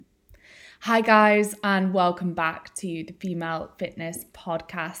Hi guys, and welcome back to the Female Fitness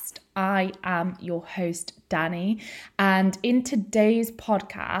Podcast. I am your host, Danny, and in today's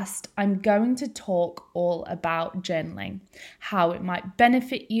podcast, I'm going to talk all about journaling, how it might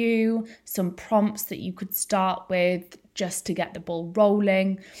benefit you, some prompts that you could start with just to get the ball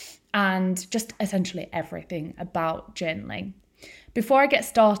rolling, and just essentially everything about journaling. Before I get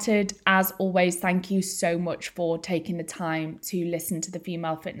started, as always, thank you so much for taking the time to listen to the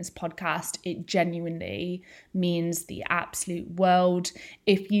Female Fitness Podcast. It genuinely means the absolute world.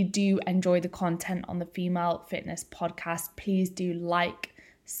 If you do enjoy the content on the Female Fitness Podcast, please do like,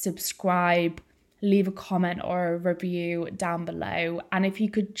 subscribe, leave a comment or a review down below. And if you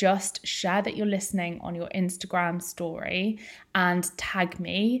could just share that you're listening on your Instagram story and tag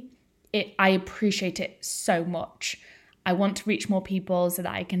me, I appreciate it so much. I want to reach more people so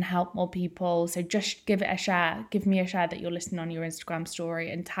that I can help more people. So just give it a share. Give me a share that you're listening on your Instagram story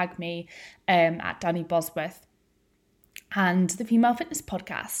and tag me at Danny Bosworth and the Female Fitness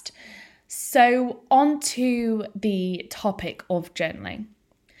Podcast. So on to the topic of journaling.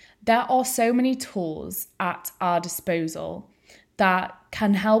 There are so many tools at our disposal that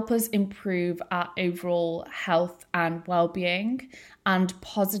can help us improve our overall health and well-being and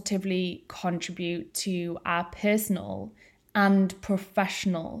positively contribute to our personal and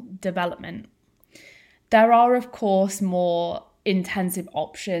professional development. There are, of course, more intensive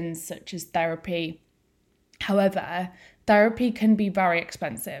options such as therapy. However, therapy can be very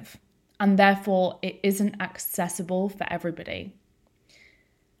expensive and therefore it isn't accessible for everybody.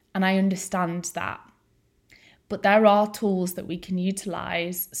 And I understand that. But there are tools that we can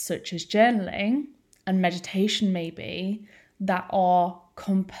utilize, such as journaling and meditation maybe, that are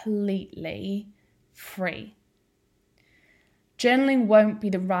completely free. Journaling won't be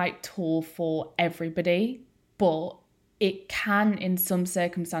the right tool for everybody, but it can in some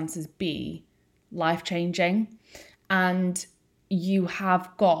circumstances be life-changing, and you have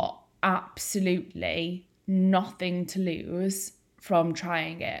got absolutely nothing to lose from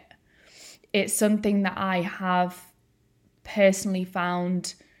trying it. It's something that I have personally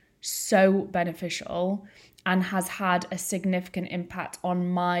found so beneficial and has had a significant impact on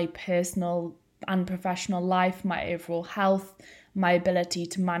my personal and professional life, my overall health, my ability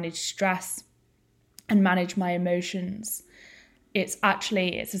to manage stress and manage my emotions. It's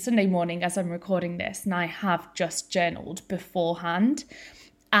a Sunday morning as I'm recording this, and I have just journaled beforehand,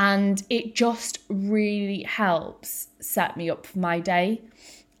 and it just really helps set me up for my day.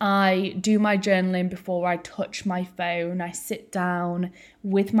 I do my journaling before I touch my phone. I sit down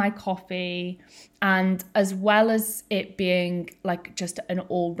with my coffee, and as well as it being like just an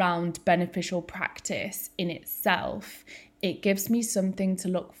all-round beneficial practice in itself, it gives me something to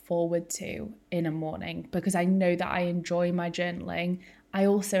look forward to in a morning because I know that I enjoy my journaling. I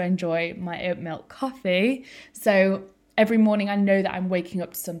also enjoy my oat milk coffee. So every morning I know that I'm waking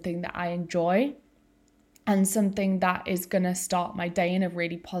up to something that I enjoy and something that is going to start my day in a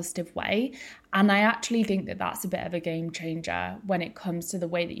really positive way. And I actually think that that's a bit of a game changer when it comes to the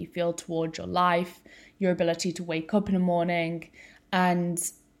way that you feel towards your life, your ability to wake up in the morning, and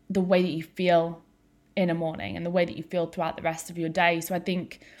the way that you feel in a morning and the way that you feel throughout the rest of your day. So I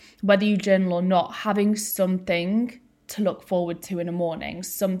think whether you journal or not, having something to look forward to in the morning,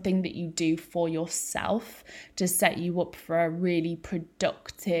 something that you do for yourself to set you up for a really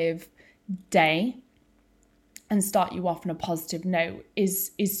productive day and start you off on a positive note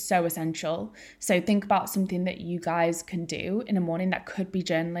is so essential. So think about something that you guys can do in the morning. That could be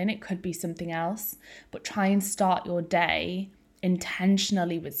journaling, it could be something else, but try and start your day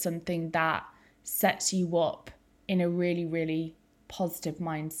intentionally with something that sets you up in a really, really positive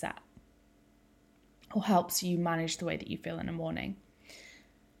mindset or helps you manage the way that you feel in the morning.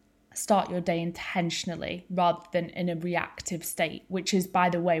 Start your day intentionally rather than in a reactive state, which is, by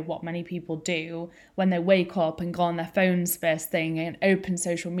the way, what many people do when they wake up and go on their phones first thing and open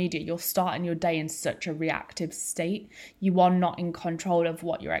social media. You're starting your day in such a reactive state. You are not in control of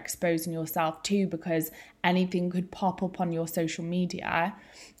what you're exposing yourself to because anything could pop up on your social media.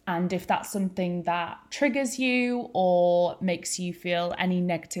 And if that's something that triggers you or makes you feel any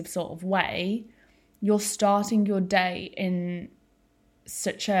negative sort of way, you're starting your day in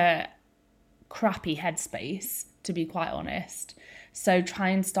such a crappy headspace, to be quite honest. So try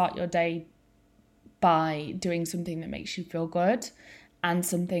and start your day by doing something that makes you feel good and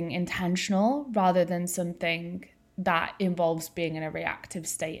something intentional rather than something that involves being in a reactive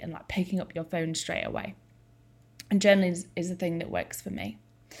state and like picking up your phone straight away. And journaling is a thing that works for me.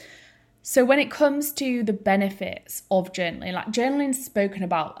 So when it comes to the benefits of journaling, like journaling's spoken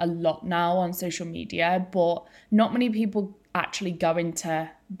about a lot now on social media, but not many people actually go into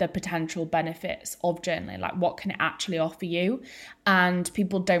the potential benefits of journaling, like what can it actually offer you. And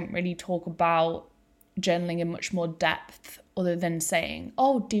people don't really talk about journaling in much more depth other than saying,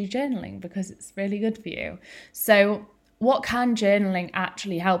 oh, do journaling because it's really good for you. So what can journaling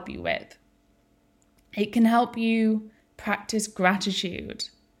actually help you with? It can help you practice gratitude,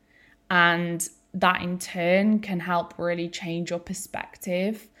 and that in turn can help really change your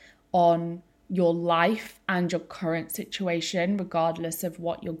perspective on your life and your current situation, regardless of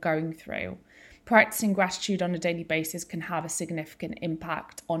what you're going through. Practicing gratitude on a daily basis can have a significant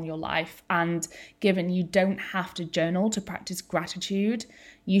impact on your life. And given you don't have to journal to practice gratitude,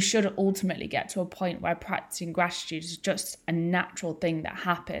 you should ultimately get to a point where practicing gratitude is just a natural thing that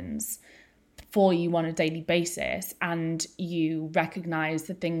happens for you on a daily basis, and you recognize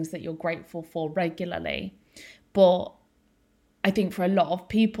the things that you're grateful for regularly. But I think for a lot of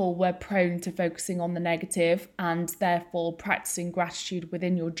people, we're prone to focusing on the negative, and therefore practicing gratitude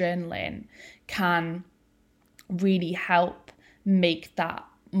within your journaling can really help make that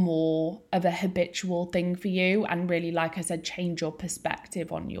more of a habitual thing for you, and really, like I said, change your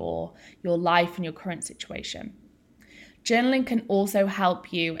perspective on your life and your current situation. Journaling can also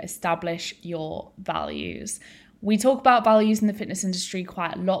help you establish your values. We talk about values in the fitness industry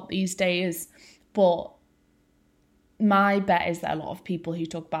quite a lot these days, but my bet is that a lot of people who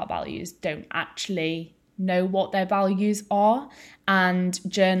talk about values don't actually know what their values are. And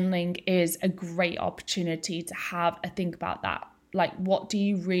journaling is a great opportunity to have a think about that. Like, what do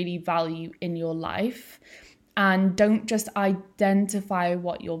you really value in your life? And don't just identify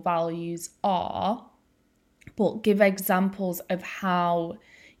what your values are, but give examples of how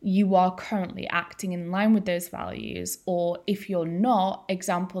you are currently acting in line with those values, or if you're not,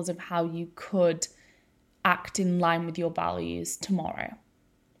 examples of how you could act in line with your values tomorrow.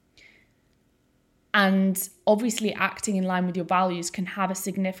 And obviously, acting in line with your values can have a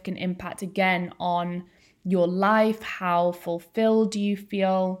significant impact again on your life, how fulfilled you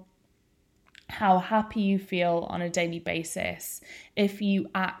feel, how happy you feel on a daily basis. If you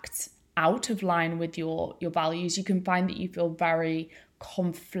act out of line with your values, you can find that you feel very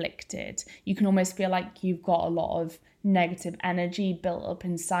conflicted. You can almost feel like you've got a lot of negative energy built up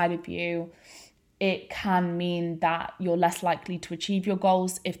inside of you. It can mean that you're less likely to achieve your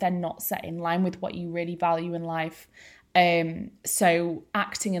goals if they're not set in line with what you really value in life. So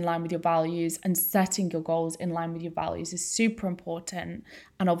acting in line with your values and setting your goals in line with your values is super important.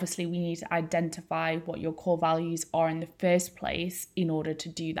 And obviously we need to identify what your core values are in the first place in order to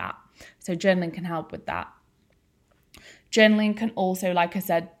do that. So journaling can help with that. Journaling can also, like I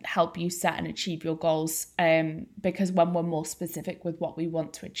said, help you set and achieve your goals, because when we're more specific with what we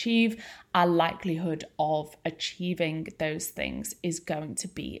want to achieve, our likelihood of achieving those things is going to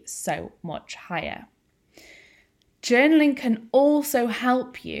be so much higher. Journaling can also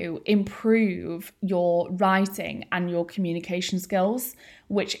help you improve your writing and your communication skills,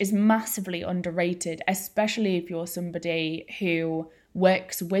 which is massively underrated, especially if you're somebody who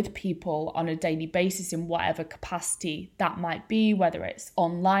works with people on a daily basis in whatever capacity that might be, whether it's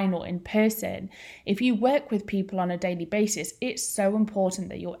online or in person. If you work with people on a daily basis, it's so important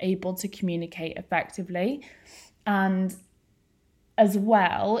that you're able to communicate effectively. And as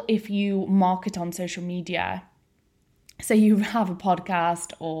well, if you market on social media, so you have a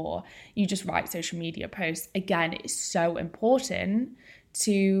podcast or you just write social media posts, again, it's so important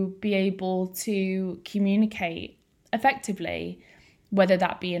to be able to communicate effectively, whether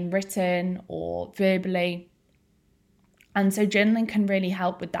that be in written or verbally. And so journaling can really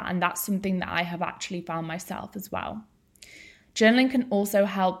help with that. And that's something that I have actually found myself as well. Journaling can also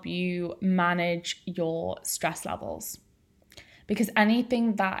help you manage your stress levels, because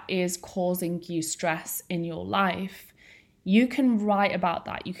anything that is causing you stress in your life, you can write about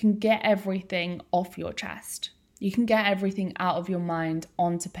that. You can get everything off your chest. You can get everything out of your mind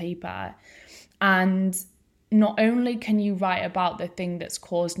onto paper. And not only can you write about the thing that's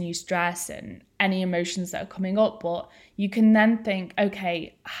causing you stress and any emotions that are coming up, but you can then think,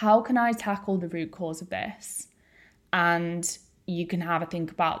 okay, how can I tackle the root cause of this? And you can have a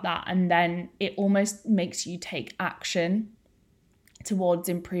think about that. And then it almost makes you take action towards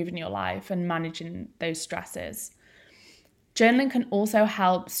improving your life and managing those stresses. Journaling can also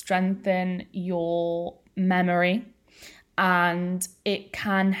help strengthen your memory, and it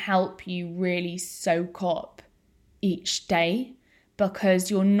can help you really soak up each day,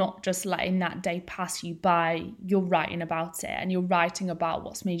 because you're not just letting that day pass you by, you're writing about it, and you're writing about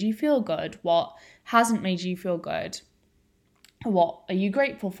what's made you feel good, what hasn't made you feel good, what are you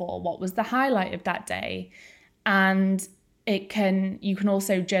grateful for, what was the highlight of that day. And you can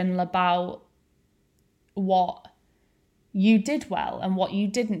also journal about what you did well and what you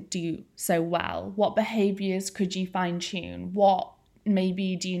didn't do so well. What behaviors could you fine tune? What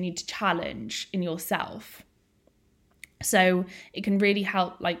maybe do you need to challenge in yourself? So it can really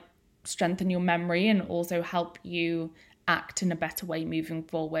help like strengthen your memory and also help you act in a better way moving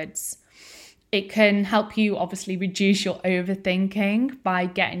forwards. It can help you obviously reduce your overthinking by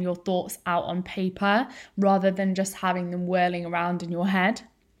getting your thoughts out on paper rather than just having them whirling around in your head.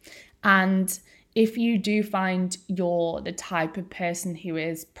 And if you do find you're the type of person who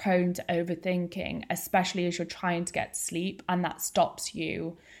is prone to overthinking, especially as you're trying to get sleep and that stops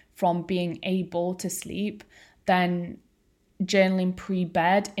you from being able to sleep, then journaling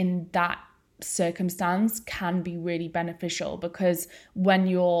pre-bed in that circumstance can be really beneficial, because when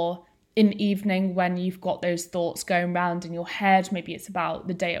you're in the evening, when you've got those thoughts going around in your head, maybe it's about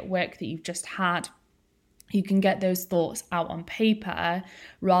the day at work that you've just had, you can get those thoughts out on paper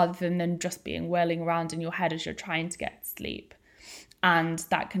rather than them just being whirling around in your head as you're trying to get sleep. And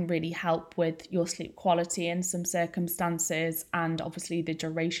that can really help with your sleep quality in some circumstances, and obviously the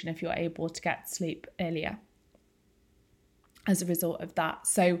duration if you're able to get sleep earlier as a result of that.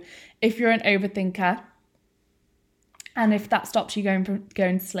 So if you're an overthinker, and if that stops you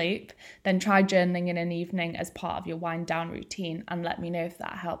going to sleep, then try journaling in an evening as part of your wind down routine and let me know if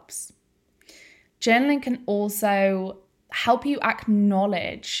that helps. Journaling can also help you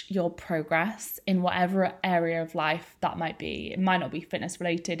acknowledge your progress in whatever area of life that might be. It might not be fitness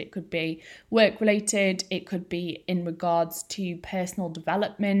related, it could be work related, it could be in regards to personal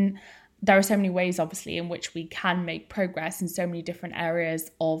development. There are so many ways, obviously, in which we can make progress in so many different areas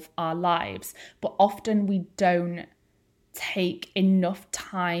of our lives, but often we don't take enough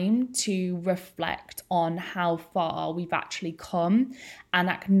time to reflect on how far we've actually come and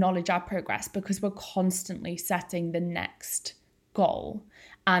acknowledge our progress, because we're constantly setting the next goal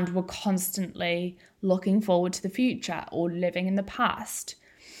and we're constantly looking forward to the future or living in the past.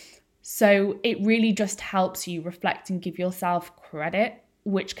 So it really just helps you reflect and give yourself credit,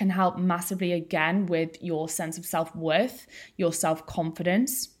 which can help massively again with your sense of self-worth, your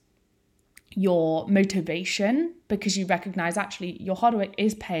self-confidence, your motivation, because you recognize actually your hard work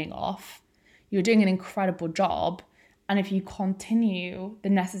is paying off. You're doing an incredible job. And if you continue the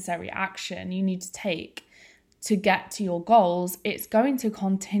necessary action you need to take to get to your goals, it's going to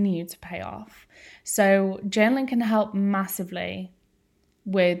continue to pay off. So journaling can help massively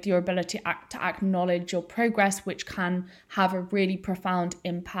with your ability to acknowledge your progress, which can have a really profound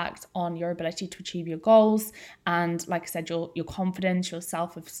impact on your ability to achieve your goals. And like I said, your confidence, your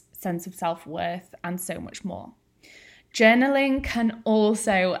sense of self-worth, and so much more. Journaling can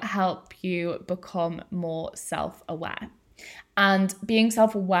also help you become more self-aware. And being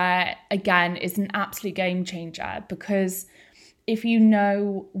self-aware, again, is an absolute game changer, because if you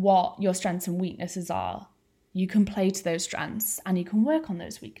know what your strengths and weaknesses are, you can play to those strengths and you can work on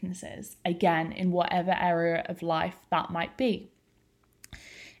those weaknesses, again, in whatever area of life that might be.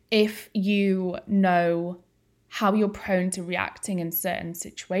 If you know how you're prone to reacting in certain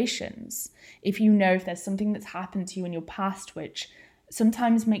situations, if you know if there's something that's happened to you in your past which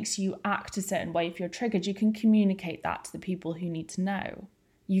sometimes makes you act a certain way, if you're triggered, you can communicate that to the people who need to know.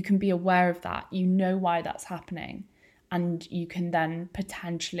 You can be aware of that. You know why that's happening, and you can then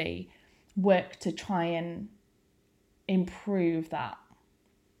potentially work to try and improve that.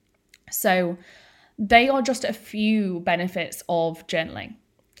 So they are just a few benefits of journaling.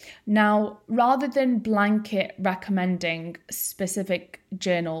 Now, rather than blanket recommending specific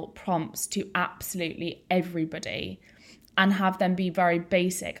journal prompts to absolutely everybody and have them be very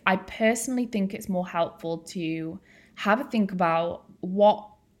basic, I personally think it's more helpful to have a think about what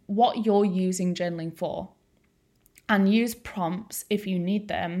you're using journaling for, and use prompts if you need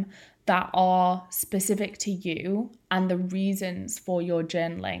them that are specific to you and the reasons for your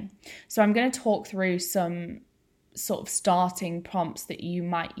journaling. So I'm going to talk through some sort of starting prompts that you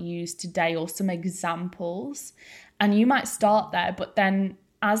might use today, or some examples, and you might start there, but then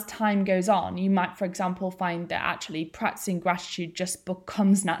as time goes on, you might, for example, find that actually practicing gratitude just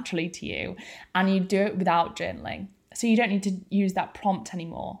becomes naturally to you and you do it without journaling. So you don't need to use that prompt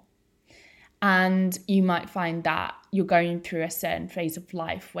anymore. And you might find that you're going through a certain phase of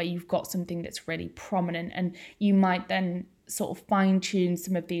life where you've got something that's really prominent, and you might then sort of fine tune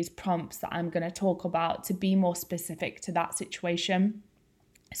some of these prompts that I'm going to talk about to be more specific to that situation.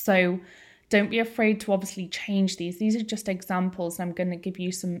 So don't be afraid to obviously change these. These are just examples. I'm going to give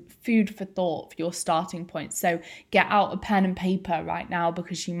you some food for thought for your starting point. So get out a pen and paper right now,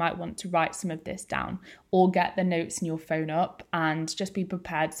 because you might want to write some of this down, or get the notes in your phone up and just be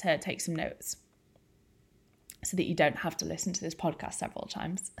prepared to take some notes so that you don't have to listen to this podcast several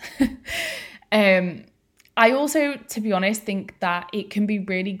times. I also, to be honest, think that it can be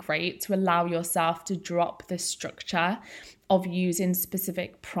really great to allow yourself to drop the structure of using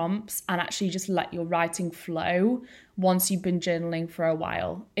specific prompts and actually just let your writing flow once you've been journaling for a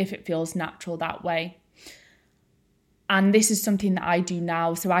while, if it feels natural that way. And this is something that I do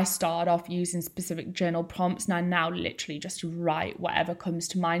now. So I started off using specific journal prompts, and I now literally just write whatever comes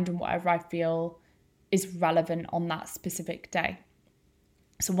to mind and whatever I feel is relevant on that specific day.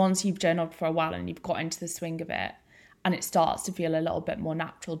 So once you've journaled for a while and you've got into the swing of it and it starts to feel a little bit more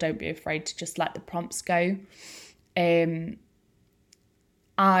natural, don't be afraid to just let the prompts go.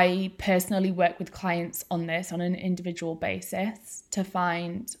 I personally work with clients on this on an individual basis to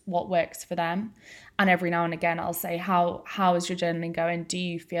find what works for them. And every now and again, I'll say, how is your journaling going? Do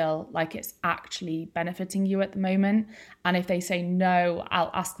you feel like it's actually benefiting you at the moment? And if they say no, I'll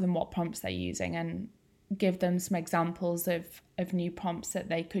ask them what prompts they're using and give them some examples of new prompts that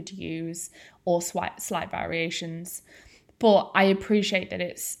they could use or slight variations. But I appreciate that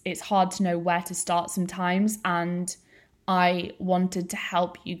it's hard to know where to start sometimes, and I wanted to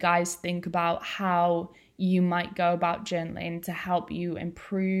help you guys think about how you might go about journaling to help you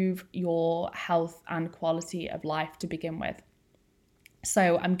improve your health and quality of life to begin with.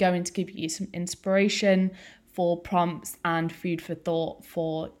 So I'm going to give you some inspiration for prompts and food for thought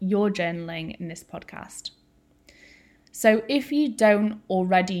for your journaling in this podcast. So if you don't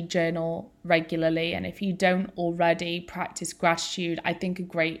already journal regularly and if you don't already practice gratitude, I think a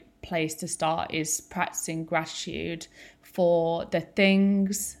great place to start is practicing gratitude for the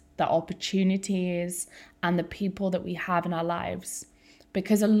things, the opportunities, and the people that we have in our lives.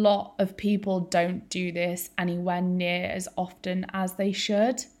 Because a lot of people don't do this anywhere near as often as they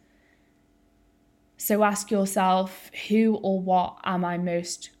should. So ask yourself, who or what am I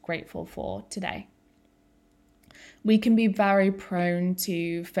most grateful for today? We can be very prone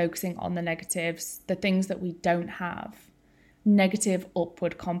to focusing on the negatives, the things that we don't have. Negative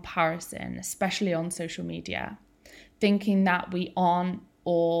upward comparison, especially on social media, thinking that we aren't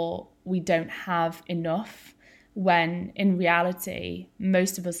or we don't have enough, when in reality,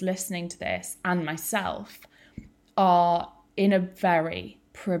 most of us listening to this and myself are in a very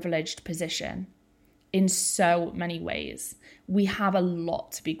privileged position in so many ways. We have a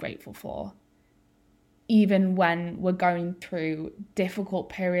lot to be grateful for. Even when we're going through difficult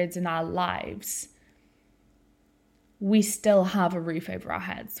periods in our lives, we still have a roof over our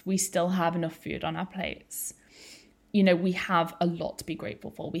heads. We still have enough food on our plates. You know, we have a lot to be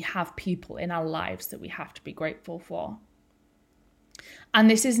grateful for. We have people in our lives that we have to be grateful for. And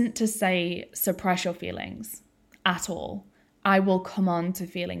this isn't to say suppress your feelings at all. I will come on to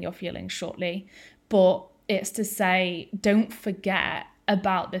feeling your feelings shortly. But it's to say, don't forget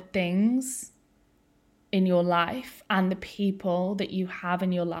about the things in your life and the people that you have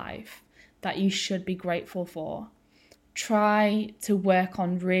in your life that you should be grateful for. Try to work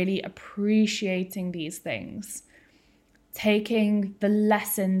on really appreciating these things, taking the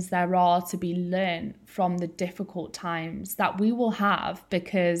lessons there are to be learned from the difficult times that we will have,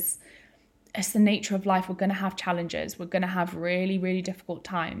 because it's the nature of life. We're going to have challenges. We're going to have really, really difficult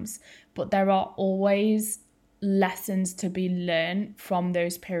times, but there are always lessons to be learned from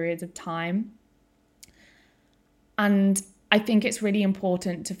those periods of time. And I think it's really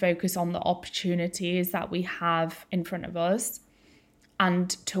important to focus on the opportunities that we have in front of us and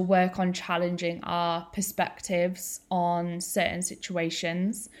to work on challenging our perspectives on certain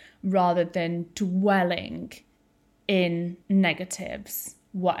situations rather than dwelling in negatives,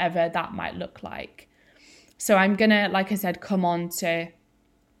 whatever that might look like. So I'm going to, like I said, come on to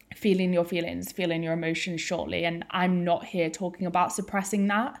feeling your feelings, feeling your emotions shortly. And I'm not here talking about suppressing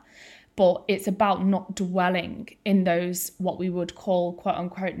that. But it's about not dwelling in those, what we would call, quote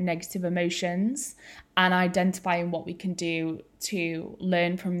unquote, negative emotions, and identifying what we can do to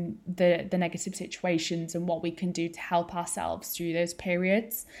learn from the negative situations and what we can do to help ourselves through those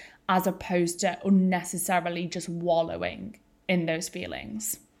periods, as opposed to unnecessarily just wallowing in those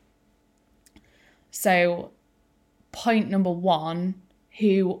feelings. So point number one,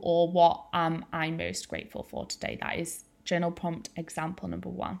 who or what am I most grateful for today? That is journal prompt example number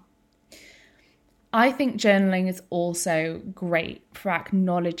one. I think journaling is also great for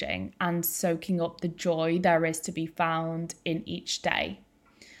acknowledging and soaking up the joy there is to be found in each day.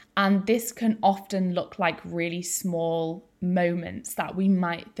 And this can often look like really small moments that we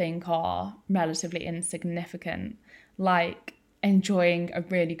might think are relatively insignificant, like enjoying a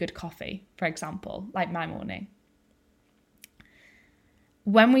really good coffee, for example, like my morning.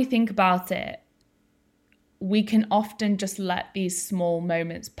 When we think about it, we can often just let these small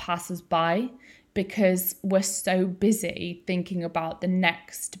moments pass us by because we're so busy thinking about the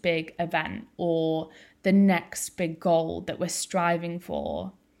next big event or the next big goal that we're striving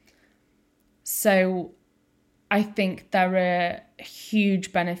for. So I think there are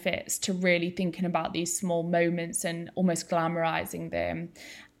huge benefits to really thinking about these small moments and almost glamorizing them,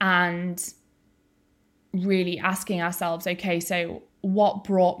 and really asking ourselves, okay, so what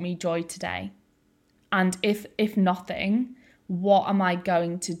brought me joy today? And if nothing, what am I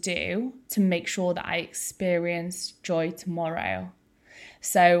going to do to make sure that I experience joy tomorrow?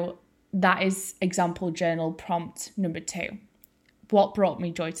 So that is example journal prompt number 2. What brought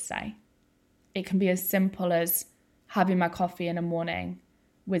me joy today? It can be as simple as having my coffee in the morning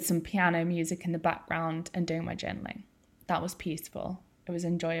with some piano music in the background and doing my journaling. That was peaceful. It was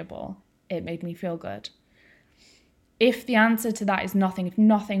enjoyable. It made me feel good. If the answer to that is nothing, if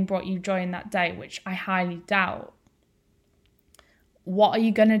nothing brought you joy in that day, which I highly doubt, what are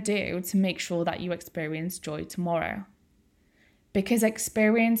you going to do to make sure that you experience joy tomorrow? Because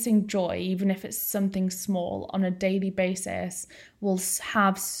experiencing joy, even if it's something small on a daily basis, will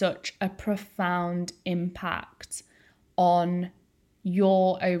have such a profound impact on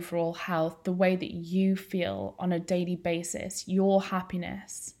your overall health, the way that you feel on a daily basis, your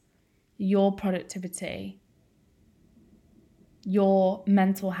happiness, your productivity, your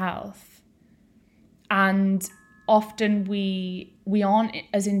mental health. And often we aren't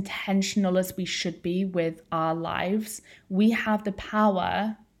as intentional as we should be with our lives. We have the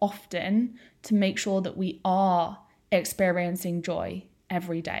power often to make sure that we are experiencing joy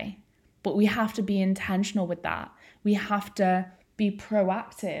every day, but we have to be intentional with that. We have to be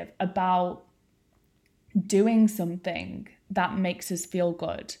proactive about doing something that makes us feel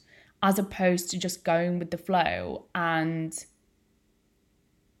good, as opposed to just going with the flow and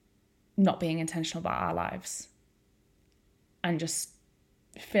not being intentional about our lives and just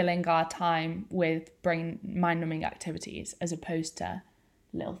filling our time with mind-numbing activities as opposed to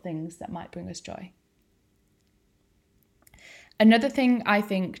little things that might bring us joy. Another thing I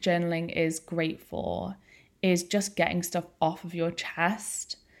think journaling is great for is just getting stuff off of your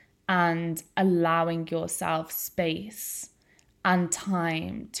chest and allowing yourself space and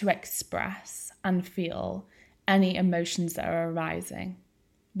time to express and feel any emotions that are arising,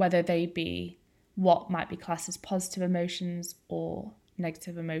 whether they be what might be classed as positive emotions or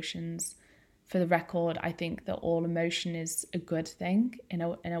negative emotions. For the record, I think that all emotion is a good thing in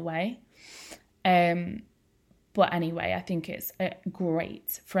a way. But anyway, I think it's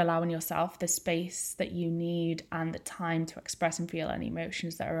great for allowing yourself the space that you need and the time to express and feel any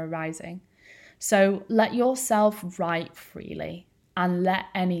emotions that are arising. So let yourself write freely and let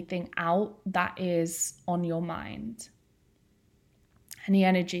anything out that is on your mind. Any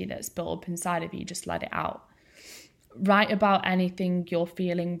energy that's built up inside of you, just let it out. Write about anything you're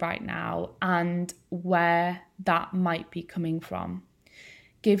feeling right now and where that might be coming from.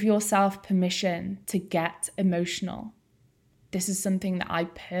 Give yourself permission to get emotional. This is something that I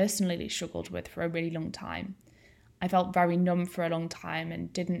personally struggled with for a really long time. I felt very numb for a long time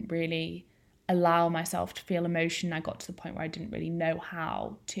and didn't really allow myself to feel emotion. I got to the point where I didn't really know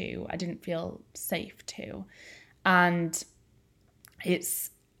how to. I didn't feel safe to. And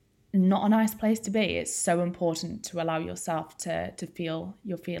it's not a nice place to be. It's so important to allow yourself to feel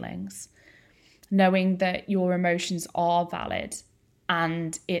your feelings, knowing that your emotions are valid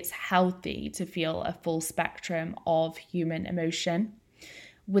and it's healthy to feel a full spectrum of human emotion.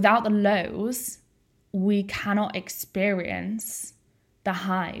 Without the lows, we cannot experience the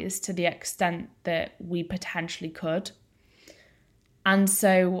highs to the extent that we potentially could. And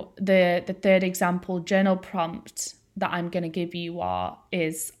so the third example journal prompt that I'm going to give you are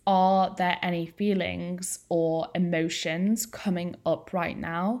there any feelings or emotions coming up right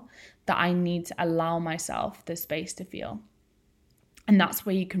now that I need to allow myself the space to feel? And that's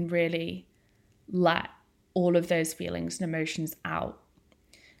where you can really let all of those feelings and emotions out.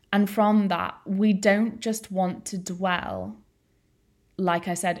 And from that, we don't just want to dwell, like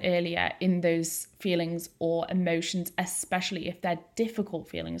I said earlier, in those feelings or emotions, especially if they're difficult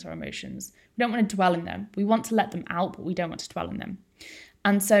feelings or emotions. We don't want to dwell in them. We want to let them out, but we don't want to dwell in them.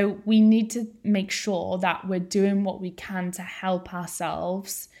 And so we need to make sure that we're doing what we can to help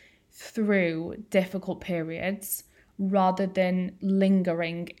ourselves through difficult periods rather than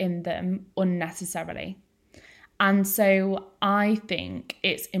lingering in them unnecessarily. And so I think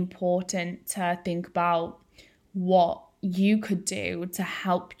it's important to think about what you could do to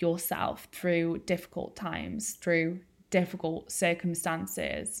help yourself through difficult times, through difficult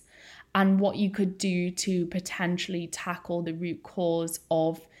circumstances, and what you could do to potentially tackle the root cause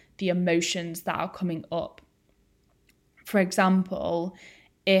of the emotions that are coming up. For example,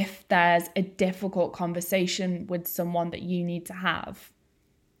 if there's a difficult conversation with someone that you need to have,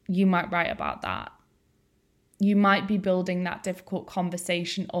 you might write about that. You might be building that difficult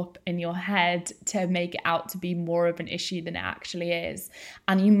conversation up in your head to make it out to be more of an issue than it actually is.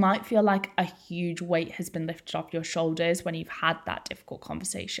 And you might feel like a huge weight has been lifted off your shoulders when you've had that difficult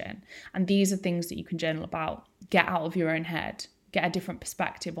conversation. And these are things that you can journal about. Get out of your own head. Get a different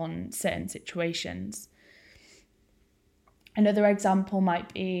perspective on certain situations. Another example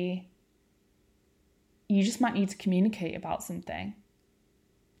might be you just might need to communicate about something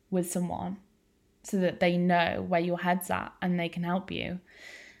with someone so that they know where your head's at and they can help you.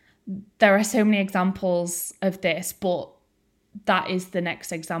 There are so many examples of this, but that is the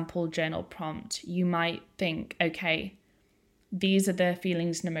next example journal prompt. You might think, okay, these are the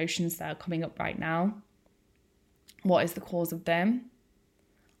feelings and emotions that are coming up right now. What is the cause of them?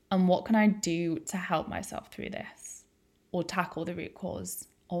 And what can I do to help myself through this or tackle the root cause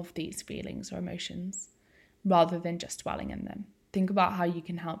of these feelings or emotions rather than just dwelling in them? Think about how you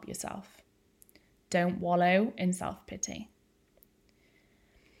can help yourself. Don't wallow in self-pity.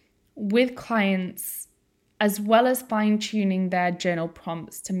 With clients, as well as fine-tuning their journal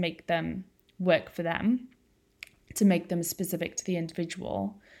prompts to make them work for them, to make them specific to the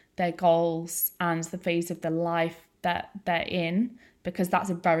individual, their goals and the phase of their life that they're in, because that's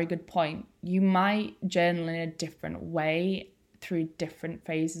a very good point. You might journal in a different way through different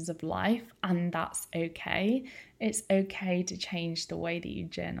phases of life, and that's okay. It's okay to change the way that you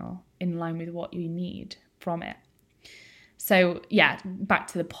journal in line with what you need from it. So yeah, back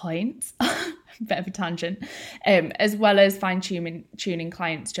to the point, bit of a tangent, as well as fine-tuning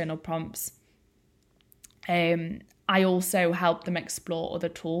clients' journal prompts. I also help them explore other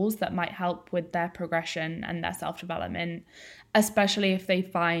tools that might help with their progression and their self-development, especially if they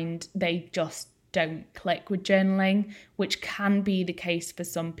find they just don't click with journaling, which can be the case for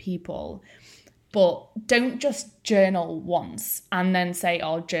some people. But don't just journal once and then say,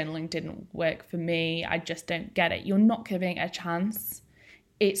 oh, journaling didn't work for me, I just don't get it. You're not giving it a chance.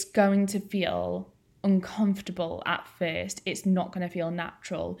 It's going to feel uncomfortable at first. It's not going to feel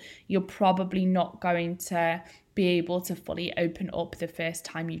natural. You're probably not going to be able to fully open up the first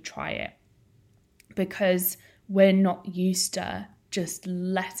time you try it, because we're not used to just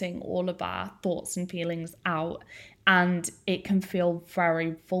letting all of our thoughts and feelings out, and it can feel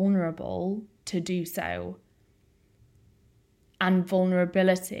very vulnerable to do so. And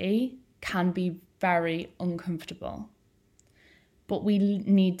vulnerability can be very uncomfortable, but we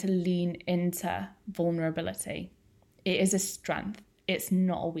need to lean into vulnerability. It is a strength. It's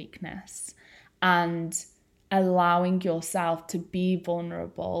not a weakness. And allowing yourself to be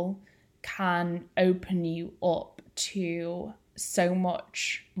vulnerable can open you up to so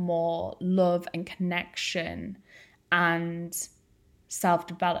much more love and connection and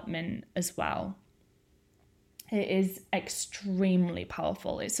self-development as well. It is extremely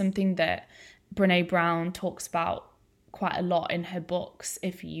powerful. It's something that Brené Brown talks about quite a lot in her books.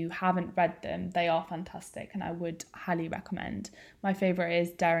 If you haven't read them, they are fantastic and I would highly recommend. My favourite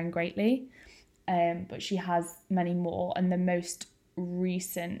is Daring Greatly, but she has many more, and the most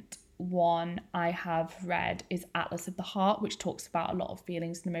recent one I have read is Atlas of the Heart, which talks about a lot of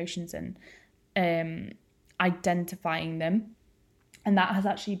feelings and emotions and identifying them. And that has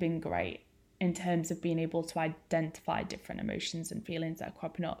actually been great in terms of being able to identify different emotions and feelings that are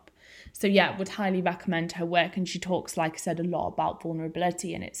cropping up. So yeah, would highly recommend her work. And she talks, like I said, a lot about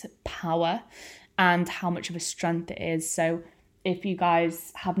vulnerability and its power and how much of a strength it is. So if you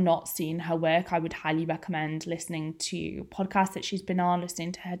guys have not seen her work, I would highly recommend listening to podcasts that she's been on,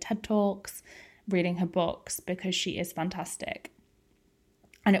 listening to her TED Talks, reading her books, because she is fantastic.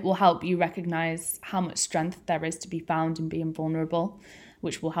 And it will help you recognize how much strength there is to be found in being vulnerable,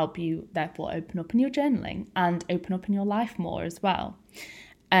 which will help you therefore open up in your journaling and open up in your life more as well.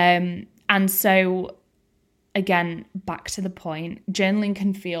 And so again, back to the point, journaling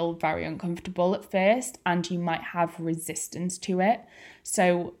can feel very uncomfortable at first and you might have resistance to it.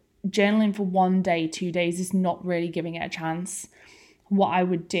 So journaling for 1 day, 2 days is not really giving it a chance. What I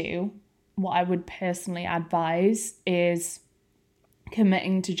would personally advise is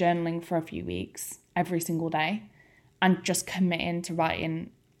committing to journaling for a few weeks every single day and just committing to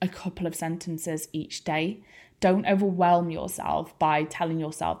writing a couple of sentences each day. Don't overwhelm yourself by telling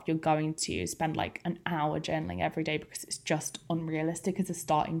yourself you're going to spend like an hour journaling every day, because it's just unrealistic as a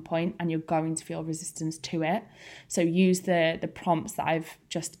starting point and you're going to feel resistance to it. So use the prompts that I've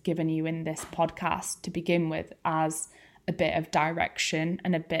just given you in this podcast to begin with as a bit of direction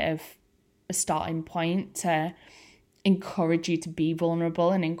and a bit of a starting point to encourage you to be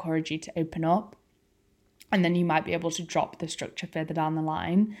vulnerable and encourage you to open up. And then you might be able to drop the structure further down the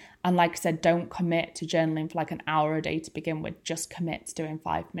line. And like I said, don't commit to journaling for like an hour a day to begin with. Just commit to doing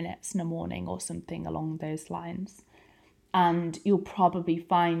 5 minutes in the morning or something along those lines. And you'll probably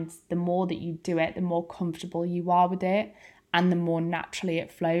find the more that you do it, the more comfortable you are with it, and the more naturally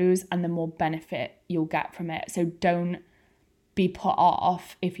it flows and the more benefit you'll get from it. So don't be put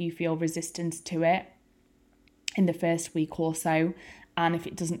off if you feel resistance to it in the first week or so, and if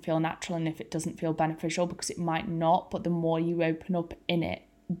it doesn't feel natural and if it doesn't feel beneficial, because it might not, but the more you open up in it,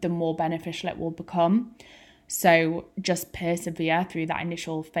 the more beneficial it will become. So just persevere through that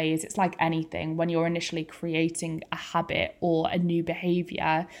initial phase. It's like anything. When you're initially creating a habit or a new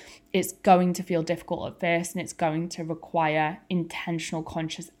behavior, it's going to feel difficult at first and it's going to require intentional,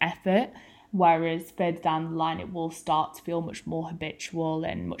 conscious effort. Whereas further down the line, it will start to feel much more habitual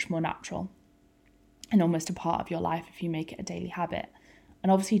and much more natural and almost a part of your life if you make it a daily habit.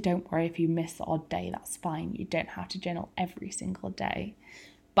 And obviously, don't worry if you miss the odd day, that's fine. You don't have to journal every single day.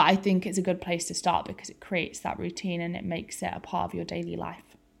 But I think it's a good place to start because it creates that routine and it makes it a part of your daily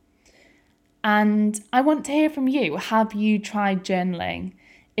life. And I want to hear from you. Have you tried journaling?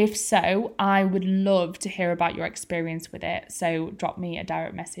 If so, I would love to hear about your experience with it. So drop me a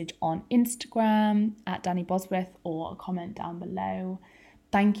direct message on Instagram at Danny Bosworth or a comment down below.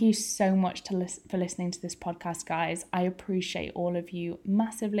 Thank you so much for listening to this podcast, guys. I appreciate all of you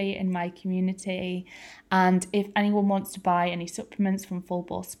massively in my community. And if anyone wants to buy any supplements from Full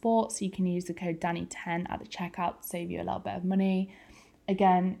Ball Sports, you can use the code Danny10 at the checkout to save you a little bit of money.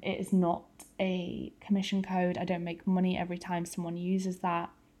 Again, it is not a commission code. I don't make money every time someone uses that.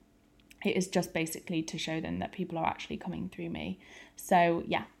 It is just basically to show them that people are actually coming through me. So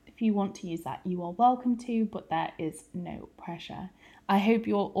yeah, if you want to use that, you are welcome to, but there is no pressure. I hope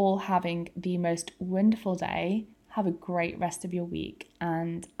you're all having the most wonderful day. Have a great rest of your week,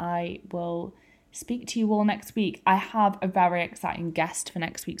 and I will speak to you all next week. I have a very exciting guest for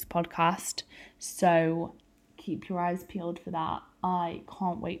next week's podcast, so keep your eyes peeled for that. I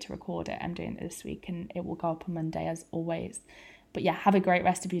can't wait to record it. I'm doing it this week and it will go up on Monday as always. But yeah, have a great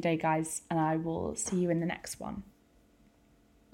rest of your day, guys, and I will see you in the next one.